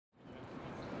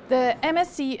The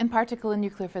MSc in Particle and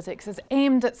Nuclear Physics is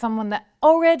aimed at someone that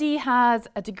already has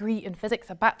a degree in physics,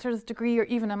 a bachelor's degree or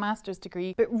even a master's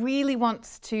degree, but really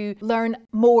wants to learn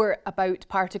more about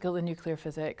particle and nuclear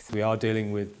physics. We are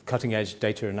dealing with cutting-edge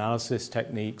data analysis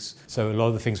techniques, so a lot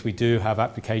of the things we do have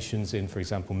applications in, for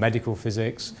example, medical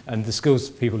physics, and the skills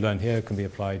people learn here can be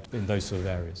applied in those sort of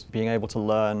areas. Being able to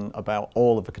learn about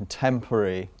all of the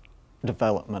contemporary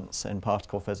developments in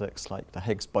particle physics like the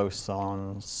Higgs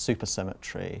boson,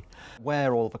 supersymmetry,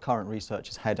 where all of the current research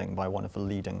is heading by one of the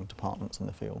leading departments in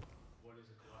the field.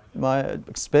 My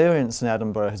experience in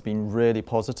Edinburgh has been really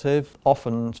positive.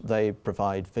 Often they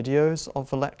provide videos of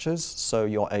the lectures, so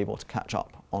you're able to catch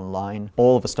up online.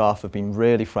 All of the staff have been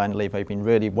really friendly, they've been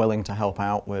really willing to help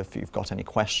out if you've got any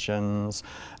questions,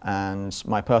 and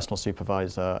my personal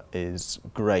supervisor is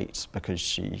great because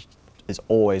she is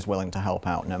always willing to help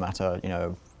out, no matter,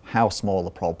 how small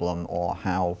the problem or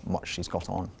how much she's got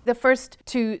on. The first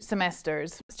 2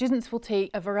 semesters, students will take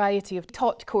a variety of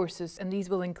taught courses, and these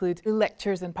will include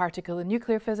lectures in particle and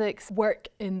nuclear physics, work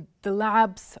in the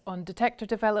labs on detector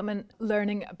development,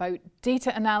 learning about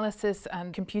data analysis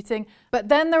and computing. But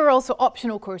then there are also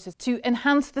optional courses to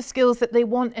enhance the skills that they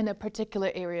want in a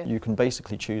particular area. You can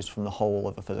basically choose from the whole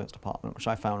of the physics department, which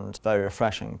I found very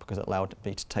refreshing because it allowed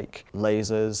me to take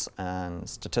lasers and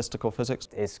statistical physics.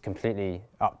 It's completely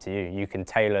up to you. You can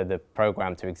tailor the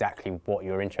program to exactly what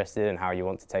you're interested in and how you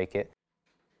want to take it.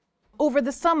 Over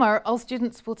the summer, all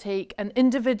students will take an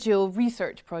individual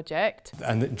research project.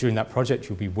 And during that project,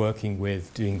 you'll be working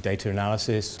with doing data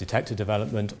analysis, detector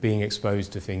development, being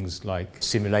exposed to things like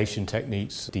simulation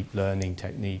techniques, deep learning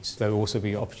techniques. There will also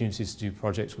be opportunities to do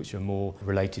projects which are more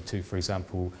related to, for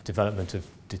example, development of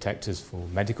detectors for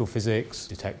medical physics,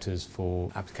 detectors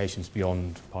for applications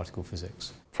beyond particle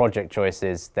physics. Project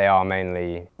choices, they are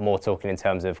mainly more talking in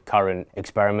terms of current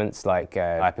experiments like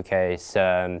Hyper-K,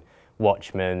 CERN,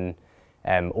 Watchman,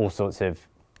 all sorts of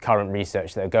current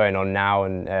research that are going on now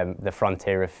and the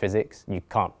frontier of physics. You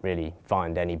can't really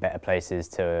find any better places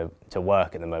to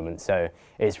work at the moment, so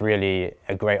it's really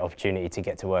a great opportunity to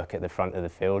get to work at the front of the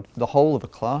field. The whole of the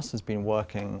class has been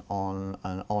working on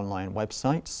an online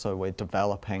website, so we're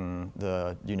developing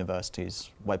the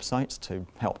university's website to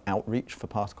help outreach for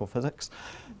particle physics.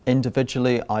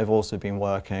 Individually, I've also been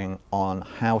working on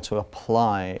how to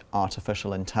apply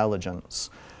artificial intelligence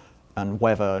and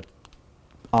whether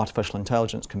artificial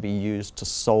intelligence can be used to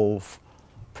solve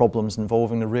problems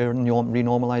involving the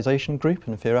renormalization group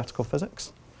in theoretical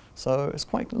physics. So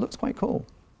it looks quite cool.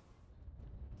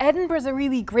 Edinburgh is a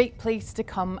really great place to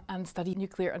come and study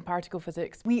nuclear and particle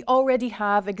physics. We already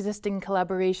have existing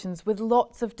collaborations with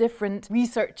lots of different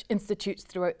research institutes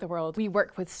throughout the world. We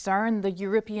work with CERN, the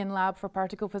European Lab for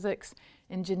Particle Physics,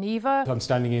 in Geneva. I'm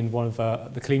standing in one of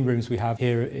the clean rooms we have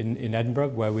here in Edinburgh,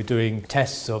 where we're doing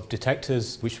tests of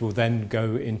detectors which will then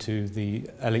go into the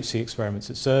LHC experiments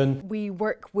at CERN. We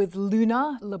work with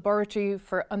LUNA, Laboratory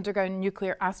for Underground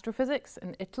Nuclear Astrophysics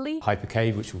in Italy.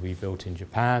 Hyper-K, which will be built in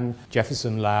Japan.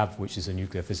 Jefferson Lab, which is a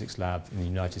nuclear physics lab in the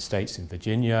United States in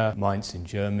Virginia. Mainz in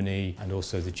Germany, and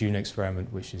also the June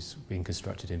experiment, which is being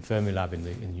constructed in Fermilab in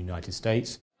the United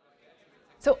States.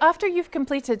 So after you've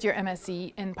completed your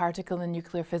MSc in particle and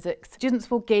nuclear physics,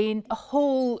 students will gain a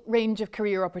whole range of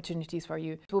career opportunities for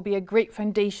you. It will be a great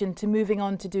foundation to moving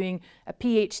on to doing a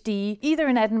PhD, either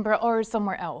in Edinburgh or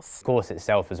somewhere else. The course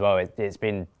itself as well, it's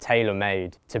been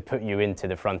tailor-made to put you into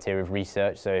the frontier of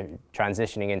research, so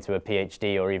transitioning into a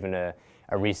PhD or even a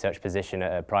research position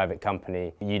at a private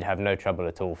company, you'd have no trouble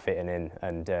at all fitting in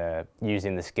and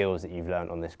using the skills that you've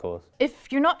learned on this course. If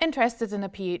you're not interested in a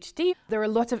PhD, there are a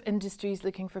lot of industries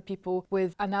looking for people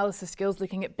with analysis skills,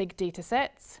 looking at big data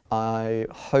sets. I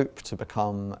hope to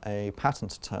become a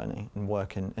patent attorney and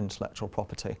work in intellectual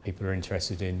property. People are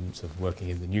interested in sort of working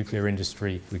in the nuclear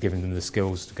industry. We're giving them the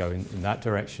skills to go in that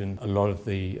direction. A lot of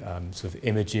the sort of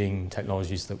imaging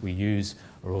technologies that we use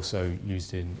are also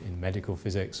used in medical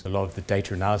physics. A lot of the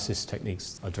data analysis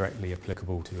techniques are directly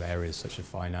applicable to areas such as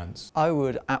finance. I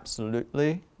would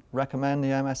absolutely recommend the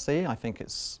MSc. I think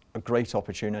it's a great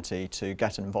opportunity to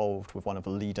get involved with one of the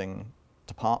leading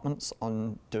departments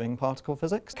on doing particle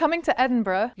physics. Coming to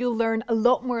Edinburgh, you'll learn a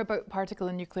lot more about particle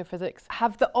and nuclear physics,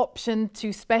 have the option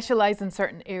to specialise in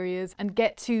certain areas and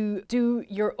get to do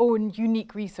your own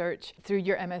unique research through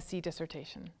your MSc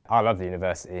dissertation. I love the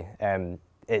university.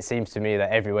 It seems to me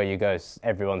that everywhere you go,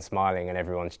 everyone's smiling and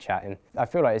everyone's chatting. I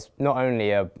feel like it's not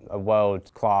only a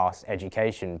world-class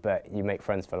education, but you make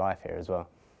friends for life here as well.